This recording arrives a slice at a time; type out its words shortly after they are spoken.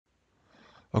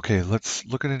Okay, let's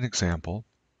look at an example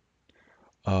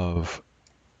of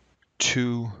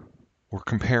we're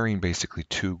comparing basically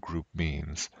two group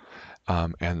means.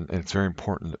 And it's very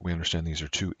important that we understand these are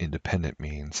two independent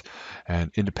means.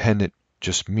 And independent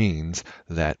just means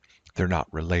that they're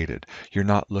not related. You're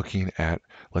not looking at,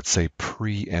 let's say,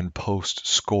 pre and post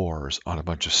scores on a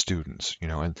bunch of students,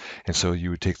 and so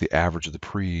you would take the average of the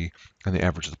pre and the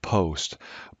average of the post,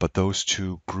 but those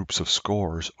two groups of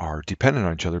scores are dependent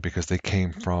on each other because they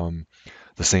came from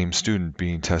the same student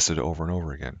being tested over and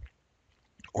over again.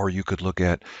 Or you could look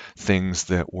at things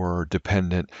that were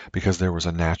dependent because there was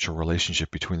a natural relationship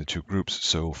between the two groups.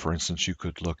 So, for instance, you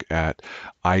could look at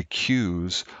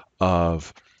IQs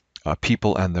of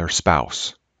people and their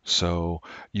spouse. So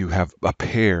you have a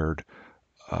paired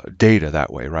data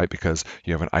that way, right? Because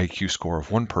you have an IQ score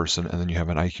of one person and then you have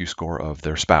an IQ score of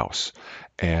their spouse.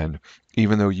 And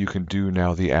even though you can do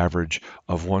now the average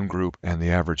of one group and the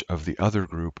average of the other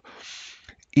group,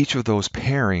 each of those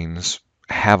pairings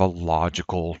have a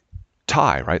logical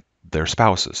tie, right? Their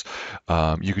spouses.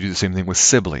 You could do the same thing with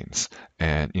siblings,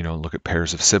 and look at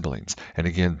pairs of siblings. And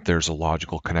again, there's a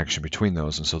logical connection between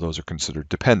those, and so those are considered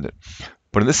dependent.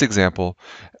 But in this example,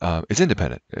 it's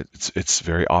independent. It's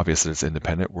very obvious that it's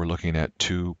independent. We're looking at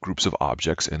two groups of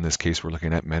objects. In this case, we're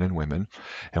looking at men and women,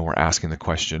 and we're asking the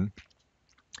question: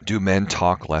 do men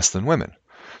talk less than women?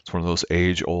 It's one of those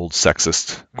age-old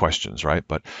sexist questions, right?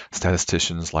 But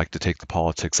statisticians like to take the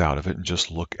politics out of it and just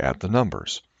look at the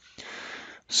numbers.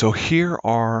 So here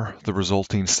are the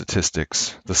resulting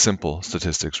statistics, the simple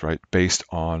statistics, right, based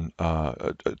on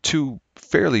two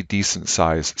fairly decent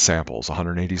size samples,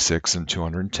 186 and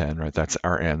 210, right? That's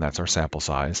our N, that's our sample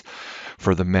size.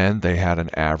 For the men, they had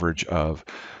an average of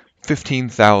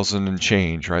 15,000 and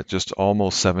change, right? Just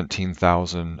almost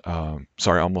 17,000,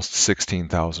 almost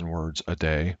 16,000 words a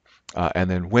day. And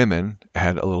then women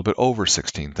had a little bit over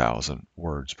 16,000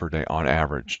 words per day on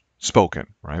average spoken,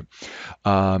 right?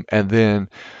 And then,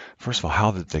 first of all,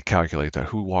 how did they calculate that?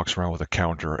 Who walks around with a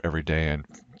counter every day and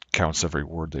counts every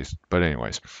word they? But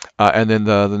anyways, and then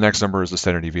the next number is the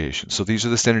standard deviation. So these are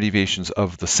the standard deviations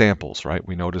of the samples, right?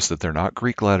 We notice that they're not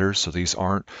Greek letters, so these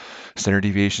aren't standard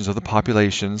deviations of the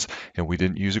populations, and we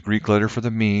didn't use a Greek letter for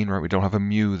the mean, right? We don't have a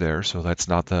mu there, so that's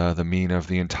not the mean of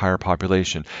the entire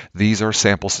population. These are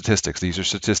sample statistics. These are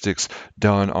statistics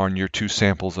done on your two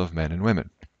samples of men and women.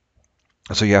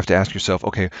 So you have to ask yourself,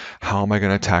 okay, how am I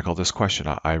going to tackle this question?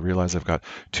 I realize I've got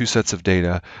two sets of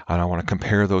data and I want to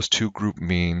compare those two group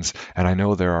means. And I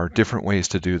know there are different ways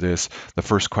to do this. The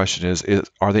first question is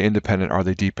are they independent? Are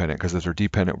they dependent? Because if they're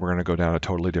dependent, we're going to go down a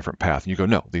totally different path. And you go,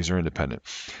 no, these are independent.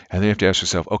 And then you have to ask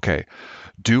yourself, okay,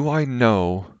 do I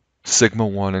know sigma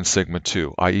 1 and sigma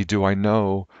 2? I.e., do I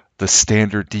know the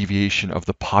standard deviation of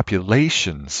the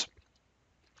populations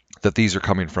that these are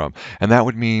coming from? And that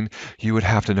would mean you would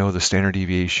have to know the standard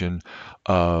deviation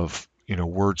of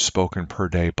words spoken per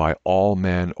day by all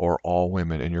men or all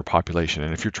women in your population.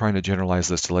 And if you're trying to generalize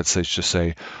this to, let's say, just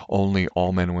say only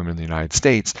all men and women in the United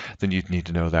States, then you'd need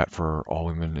to know that for all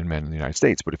women and men in the United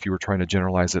States. But if you were trying to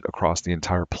generalize it across the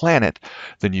entire planet,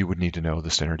 then you would need to know the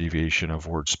standard deviation of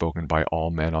words spoken by all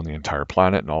men on the entire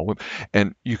planet and all women.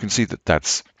 And you can see that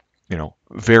that's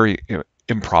very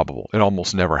improbable. It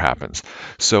almost never happens.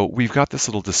 So we've got this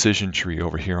little decision tree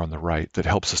over here on the right that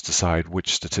helps us decide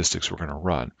which statistics we're going to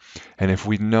run. And if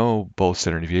we know both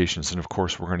standard deviations, then of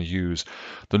course we're going to use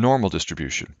the normal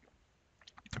distribution.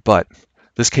 But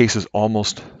this case is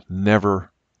almost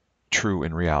never true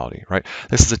in reality, right?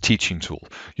 This is a teaching tool.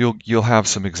 You'll have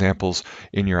some examples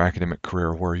in your academic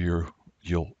career where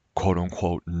you'll quote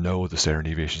unquote know the standard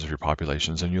deviations of your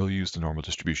populations and you'll use the normal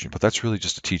distribution, but that's really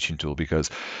just a teaching tool because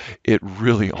it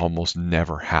really almost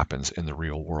never happens in the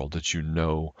real world that you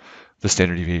know the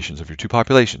standard deviations of your two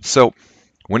populations. So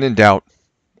when in doubt,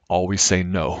 always say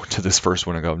no to this first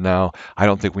one and go, no, I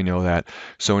don't think we know that.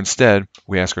 So instead,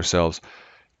 we ask ourselves,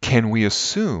 can we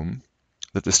assume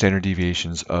that the standard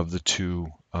deviations of the two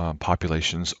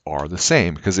populations are the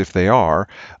same? Because if they are,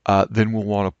 then we'll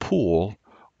want to pool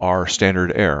our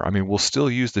standard error. I mean, we'll still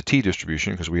use the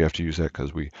t-distribution because we have to use that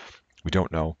because we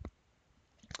don't know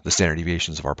the standard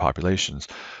deviations of our populations,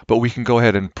 but we can go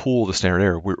ahead and pool the standard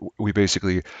error. We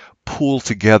basically pool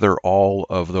together all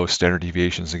of those standard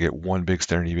deviations and get one big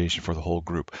standard deviation for the whole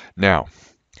group. Now,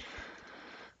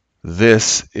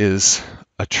 this is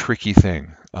a tricky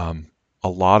thing. A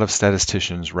lot of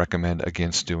statisticians recommend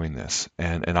against doing this,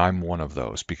 and I'm one of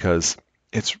those because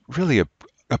it's really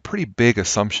a pretty big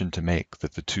assumption to make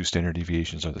that the two standard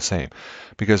deviations are the same.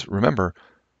 Because remember,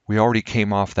 we already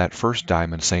came off that first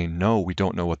diamond saying, no, we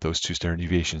don't know what those two standard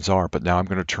deviations are, but now I'm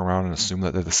going to turn around and assume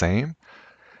that they're the same.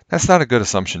 That's not a good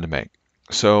assumption to make.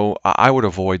 So I would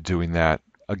avoid doing that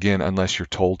again unless you're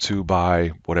told to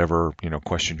by whatever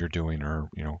question you're doing or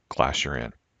class you're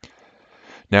in.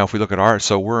 Now, if we look at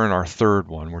so we're in our third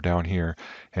one, we're down here,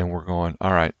 and we're going,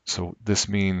 all right, so this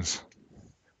means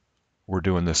we're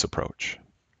doing this approach,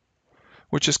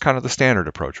 which is kind of the standard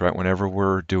approach, right? Whenever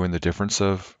we're doing the difference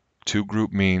of two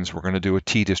group means, we're going to do a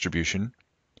t-distribution,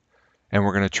 and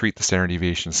we're going to treat the standard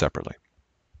deviation separately.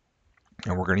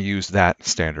 And we're going to use that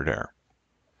standard error.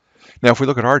 Now, if we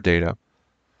look at our data,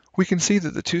 we can see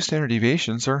that the two standard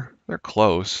deviations they're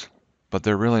close, but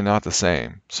they're really not the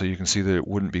same. So you can see that it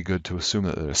wouldn't be good to assume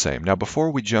that they're the same. Now,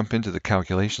 before we jump into the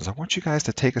calculations, I want you guys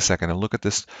to take a second and look at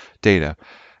this data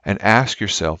and ask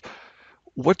yourself,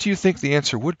 what do you think the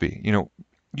answer would be?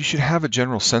 You should have a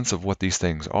general sense of what these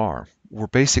things are. We're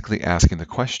basically asking the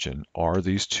question, are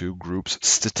these two groups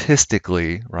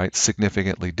statistically, right,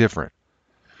 significantly different?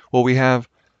 Well, we have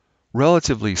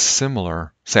relatively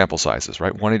similar sample sizes,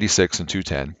 right? 186 and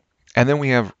 210. And then we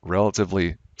have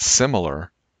relatively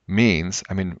similar means.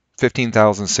 I mean,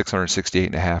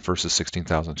 15,668.5 versus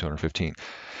 16,215.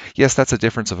 Yes, that's a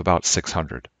difference of about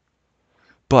 600.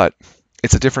 But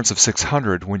it's a difference of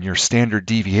 600 when your standard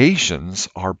deviations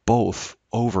are both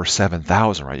over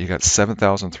 7,000, right? You got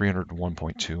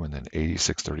 7,301.2 and then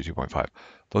 8632.5.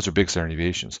 Those are big standard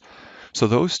deviations. So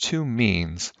those two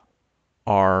means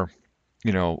are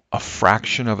a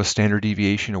fraction of a standard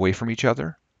deviation away from each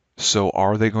other. So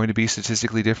are they going to be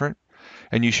statistically different?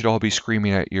 And you should all be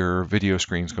screaming at your video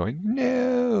screens going,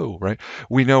 no, right?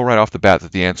 We know right off the bat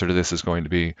that the answer to this is going to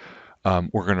be,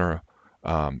 we're going to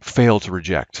fail to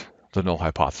reject the null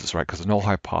hypothesis, right? Because the null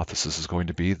hypothesis is going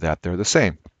to be that they're the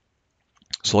same.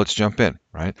 So let's jump in,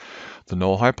 right? The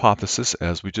null hypothesis,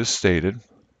 as we just stated,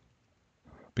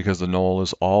 because the null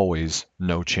is always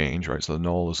no change, right? So the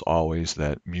null is always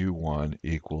that mu1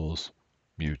 equals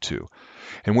mu2.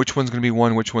 And which one's going to be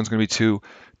 1, which one's going to be 2,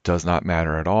 does not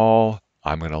matter at all.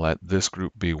 I'm going to let this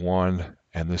group be 1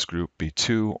 and this group be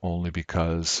 2 only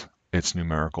because it's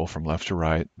numerical from left to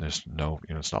right. There's no,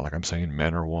 it's not like I'm saying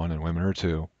men are 1 and women are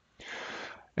 2.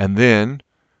 And then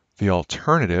the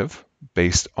alternative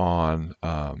based on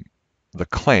the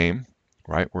claim,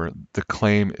 right, where the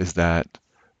claim is that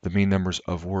the mean numbers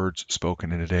of words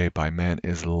spoken in a day by men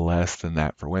is less than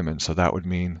that for women. So that would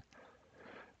mean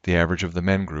the average of the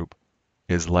men group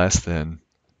is less than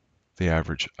the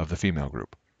average of the female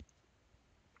group.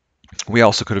 We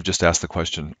also could have just asked the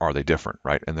question, are they different,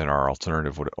 right? And then our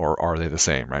alternative would, or are they the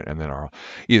same, right? And then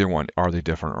either one, are they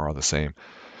different or are the same,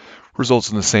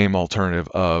 results in the same alternative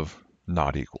of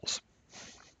not equals.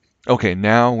 Okay,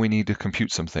 now we need to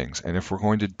compute some things. And if we're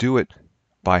going to do it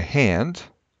by hand,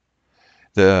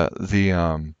 the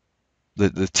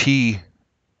t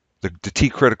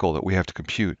critical that we have to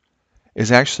compute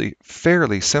is actually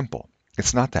fairly simple.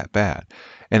 It's not that bad.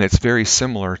 And it's very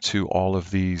similar to all of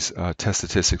these test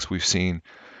statistics we've seen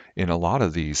in a lot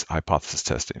of these hypothesis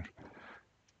testing.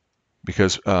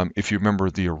 Because if you remember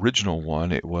the original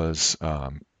one, it was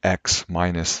x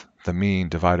minus the mean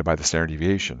divided by the standard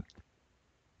deviation.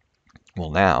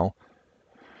 Well, now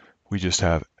we just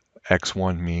have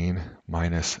x1 mean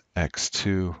minus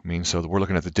x2 mean. So we're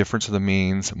looking at the difference of the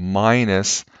means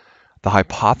minus the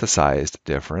hypothesized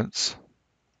difference,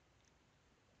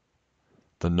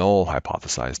 the null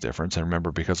hypothesized difference. And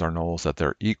remember, because our null is that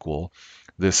they're equal,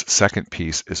 this second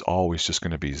piece is always just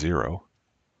going to be 0,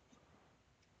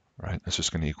 right? It's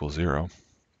just going to equal 0.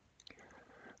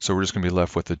 So we're just going to be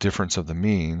left with the difference of the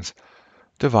means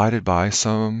divided by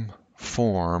some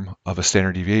form of a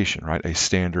standard deviation, right? A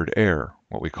standard error,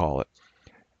 what we call it.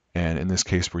 And in this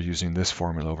case, we're using this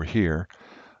formula over here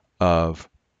of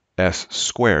s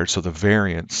squared, so the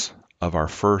variance of our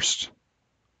first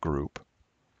group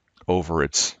over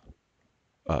its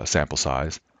sample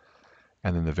size,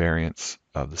 and then the variance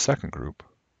of the second group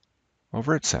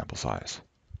over its sample size.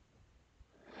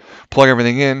 Plug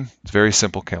everything in. It's very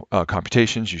simple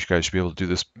computations. You guys should be able to do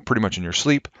this pretty much in your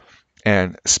sleep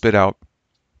and spit out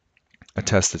a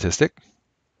test statistic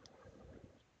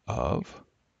of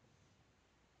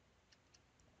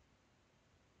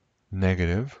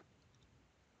negative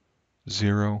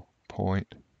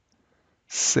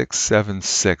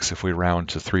 0.676 if we round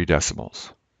to 3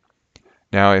 decimals.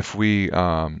 Now, if we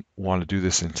want to do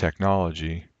this in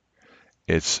technology,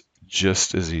 it's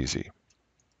just as easy.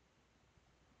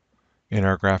 In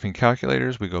our graphing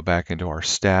calculators, we go back into our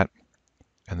stat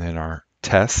and then our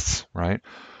tests, right?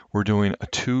 We're doing a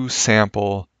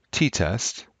 2-sample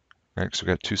t-test, right? So we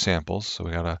got 2 samples, so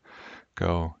we got to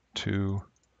go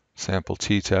 2-sample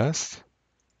t-test.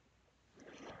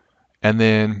 And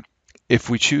then If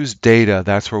we choose data,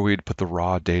 that's where we'd put the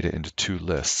raw data into two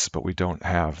lists, but we don't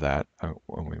have that.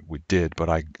 We did, but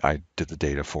I did the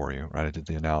data for you, right? I did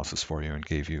the analysis for you and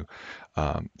gave you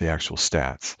the actual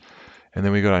stats. And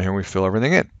then we go down here and we fill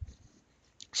everything in.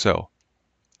 So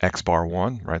X bar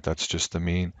 1, right? That's just the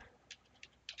mean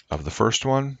of the first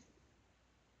one,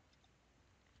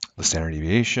 the standard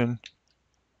deviation,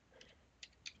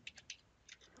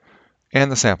 and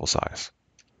the sample size.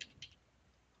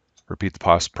 Repeat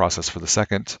the process for the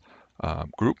second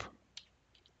group.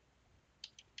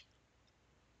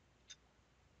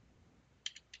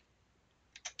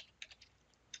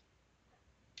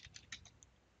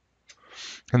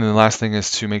 And then the last thing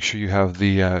is to make sure you have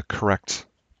the correct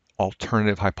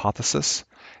alternative hypothesis.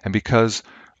 And because,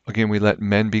 again, we let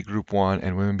men be group 1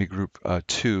 and women be group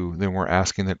 2, then we're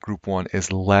asking that group 1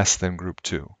 is less than group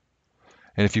 2.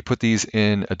 And if you put these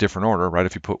in a different order, right,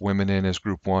 if you put women in as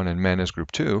group 1 and men as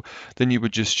group 2, then you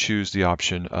would just choose the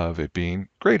option of it being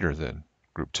greater than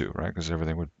group 2, right, because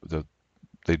everything would,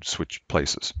 they'd switch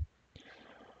places.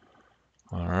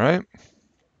 All right.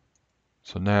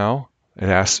 So now it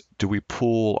asks, do we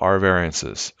pool our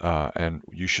variances? And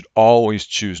you should always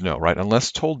choose no, right?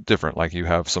 Unless told different, like you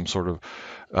have some sort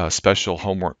of special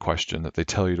homework question that they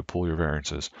tell you to pool your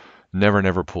variances.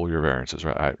 Never pool your variances,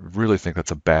 right? I really think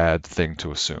that's a bad thing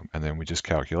to assume. And then we just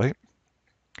calculate.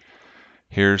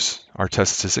 Here's our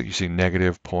test statistic. You see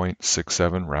negative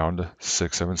 0.67, round to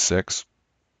 676.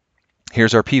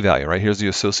 Here's our p-value, right? Here's the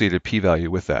associated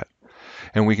p-value with that.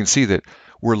 And we can see that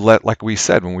we're like we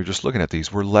said when we were just looking at these,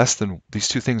 these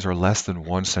two things are less than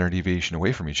 1 standard deviation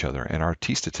away from each other, and our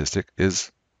t-statistic is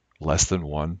less than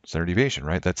 1 standard deviation,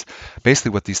 right? That's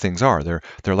basically what these things are.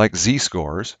 They're like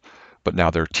z-scores, but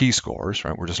now they're t-scores,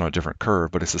 right? We're just on a different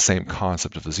curve, but it's the same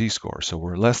concept of the z-score. So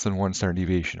we're less than 1 standard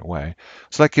deviation away.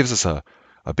 So that gives us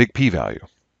a big p-value,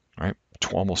 right?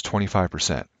 Almost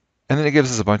 25%. And then it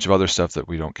gives us a bunch of other stuff that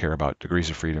we don't care about, degrees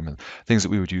of freedom and things that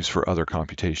we would use for other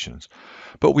computations.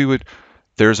 But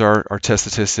there's our test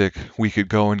statistic. We could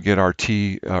go and get our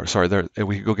we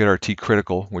could go get our T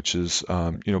critical, which is,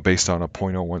 based on a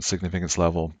 0.01 significance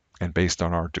level and based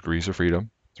on our degrees of freedom,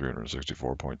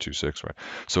 364.26, right?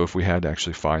 So if we had to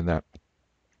actually find that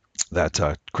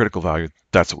critical value,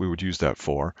 that's what we would use that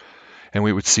for. And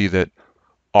we would see that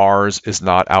ours is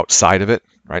not outside of it,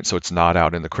 right? So it's not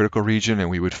out in the critical region, and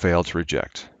we would fail to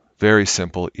reject. Very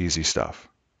simple, easy stuff.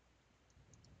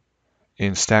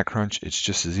 In StatCrunch, it's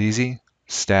just as easy.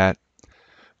 Stat,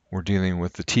 we're dealing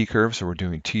with the t-curve, so we're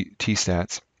doing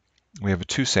t-stats. We have a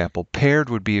 2-sample. Paired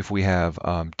would be if we have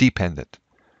dependent.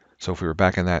 So if we were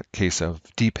back in that case of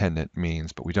dependent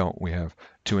means, but we don't, we have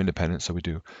 2 independent, so we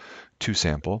do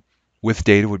 2-sample. With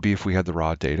data would be if we had the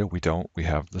raw data. We don't, we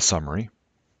have the summary.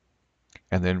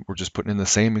 And then we're just putting in the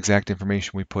same exact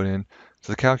information we put in to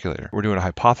the calculator. We're doing a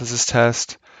hypothesis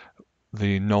test.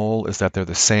 The null is that they're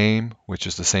the same, which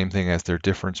is the same thing as their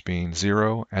difference being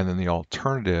 0. And then the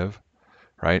alternative,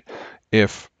 right?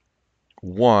 If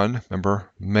 1, remember,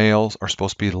 males are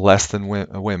supposed to be less than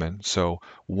women. So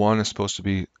 1 is supposed to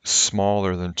be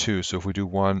smaller than 2. So if we do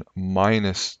 1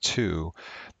 minus 2,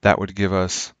 that would give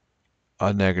us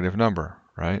a negative number,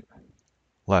 right?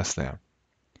 Less than.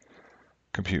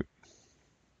 Compute.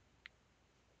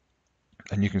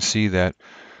 And you can see that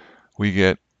we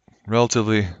get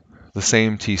relatively the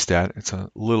same t-stat. It's a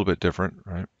little bit different,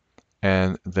 right?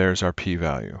 And there's our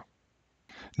p-value.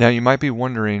 Now you might be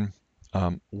wondering,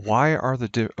 why are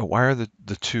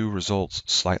the two results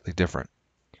slightly different?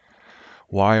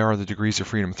 Why are the degrees of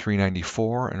freedom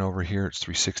 394 and over here it's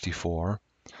 364?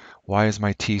 Why is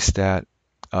my t-stat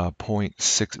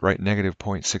 0.6, right, negative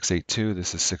 0.682?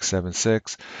 This is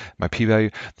 676. My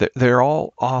p-value, they're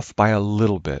all off by a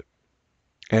little bit.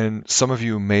 And some of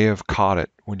you may have caught it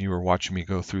when you were watching me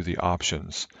go through the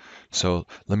options. So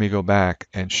let me go back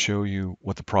and show you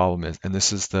what the problem is. And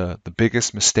this is the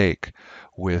biggest mistake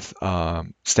with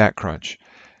StatCrunch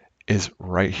is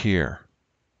right here.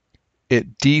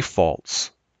 It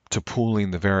defaults to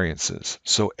pooling the variances.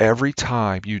 So every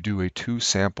time you do a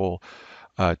 2-sample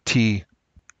T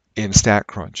in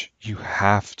StatCrunch, you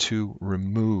have to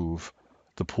remove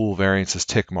the pool variances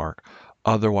tick mark.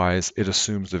 Otherwise, it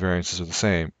assumes the variances are the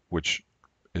same, which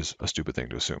is a stupid thing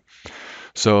to assume.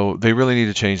 So they really need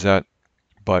to change that.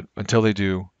 But until they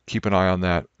do, keep an eye on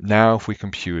that. Now, if we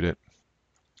compute it,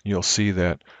 you'll see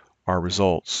that our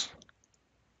results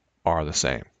are the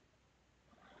same.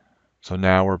 So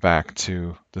now we're back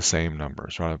to the same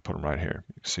numbers. Right, I put them right here.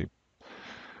 You can see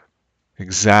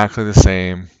exactly the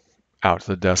same out to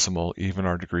the decimal, even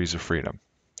our degrees of freedom.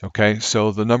 Okay,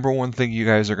 so the number one thing you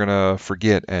guys are going to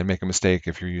forget and make a mistake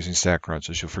if you're using StatCrunch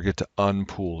is you'll forget to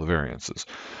unpool the variances.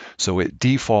 So it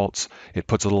defaults, it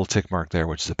puts a little tick mark there,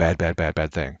 which is a bad, bad, bad,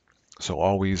 bad thing. So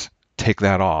always take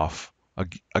that off,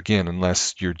 again,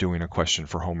 unless you're doing a question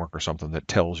for homework or something that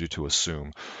tells you to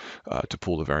assume to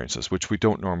pool the variances, which we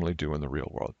don't normally do in the real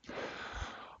world.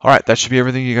 All right, that should be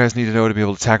everything you guys need to know to be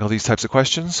able to tackle these types of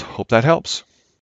questions. Hope that helps.